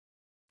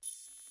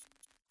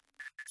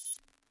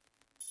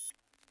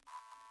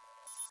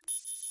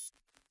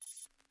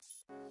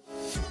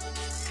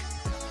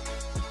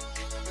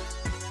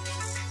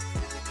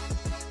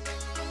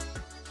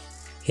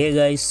Hey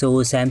guys, so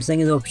Samsung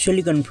has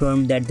officially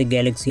confirmed that the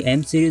Galaxy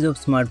M series of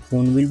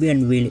smartphone will be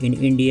unveiled in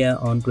India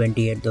on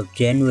 28th of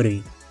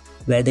January,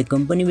 where the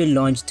company will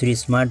launch 3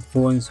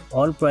 smartphones,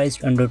 all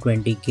priced under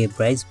 20k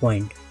price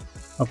point.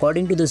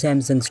 According to the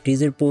Samsung's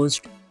teaser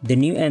post, the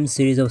new M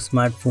series of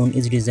smartphone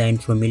is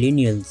designed for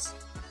millennials.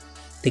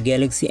 The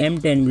Galaxy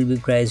M10 will be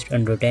priced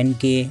under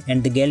 10k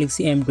and the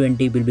Galaxy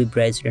M20 will be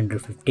priced under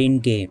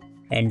 15k.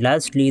 And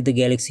lastly, the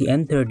Galaxy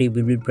M30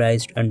 will be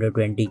priced under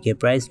 20k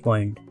price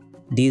point.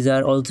 These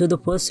are also the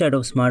first set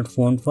of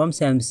smartphones from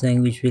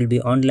Samsung which will be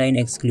online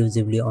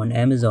exclusively on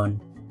Amazon,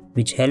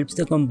 which helps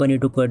the company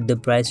to cut the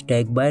price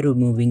tag by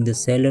removing the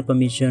seller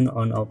commission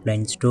on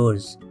offline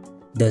stores.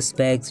 The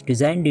specs,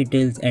 design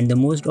details and the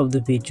most of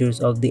the features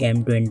of the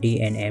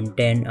M20 and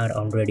M10 are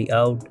already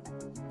out,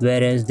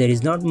 whereas there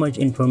is not much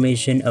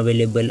information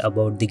available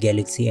about the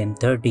Galaxy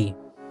M30.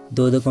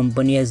 Though the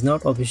company has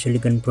not officially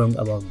confirmed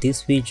about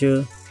this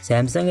feature,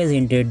 Samsung has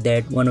hinted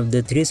that one of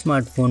the 3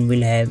 smartphones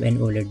will have an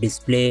OLED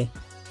display,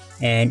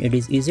 and it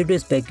is easy to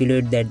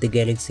speculate that the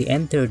Galaxy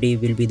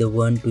M30 will be the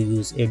one to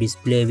use a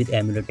display with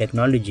AMOLED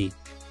technology.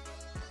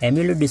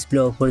 AMOLED display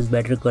offers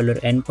better color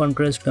and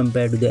contrast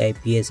compared to the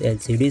IPS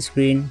LCD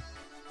screen.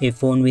 A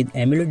phone with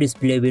AMOLED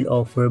display will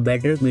offer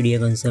better media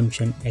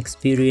consumption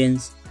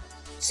experience.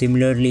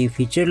 Similarly,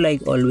 features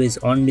like always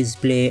on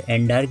display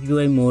and dark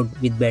UI mode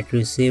with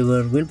battery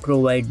saver will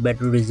provide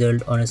better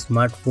result on a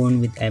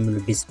smartphone with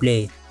AMOLED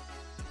display.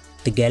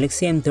 The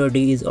Galaxy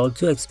M30 is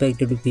also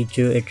expected to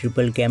feature a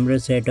triple camera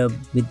setup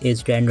with a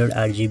standard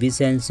RGB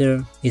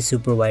sensor, a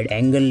super wide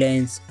angle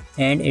lens,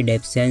 and a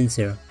depth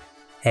sensor.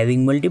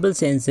 Having multiple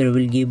sensors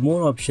will give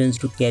more options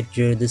to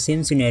capture the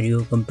same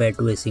scenario compared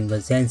to a single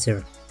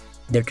sensor.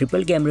 The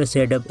triple camera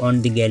setup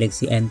on the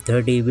Galaxy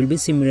M30 will be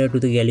similar to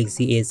the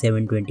Galaxy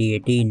A7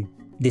 2018.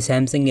 The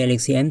Samsung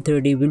Galaxy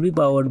M30 will be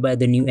powered by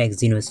the new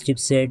Exynos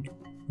chipset,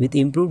 with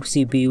improved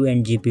CPU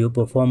and GPU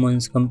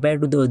performance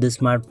compared to the other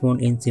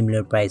smartphone in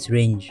similar price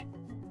range.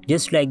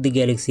 Just like the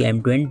Galaxy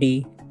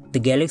M20, the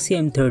Galaxy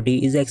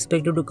M30 is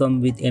expected to come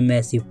with a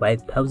massive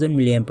 5000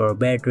 mAh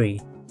battery,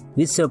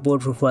 with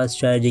support for fast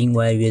charging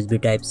via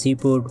USB Type-C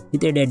port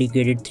with a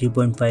dedicated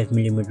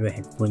 3.5mm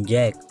headphone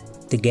jack.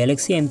 The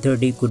Galaxy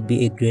M30 could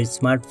be a great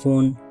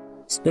smartphone,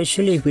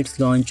 especially if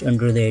it's launched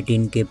under the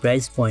 18k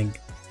price point.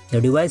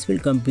 The device will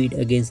compete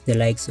against the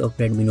likes of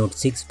Redmi Note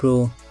 6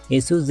 Pro,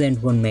 Asus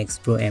ZenFone Max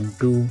Pro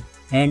M2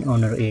 and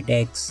Honor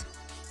 8X.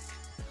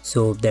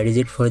 So that is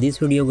it for this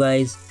video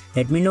guys.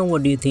 Let me know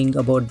what do you think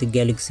about the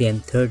Galaxy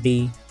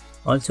M30.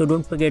 Also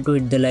don't forget to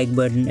hit the like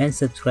button and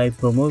subscribe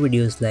for more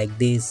videos like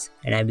this,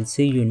 and I will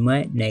see you in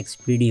my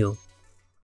next video.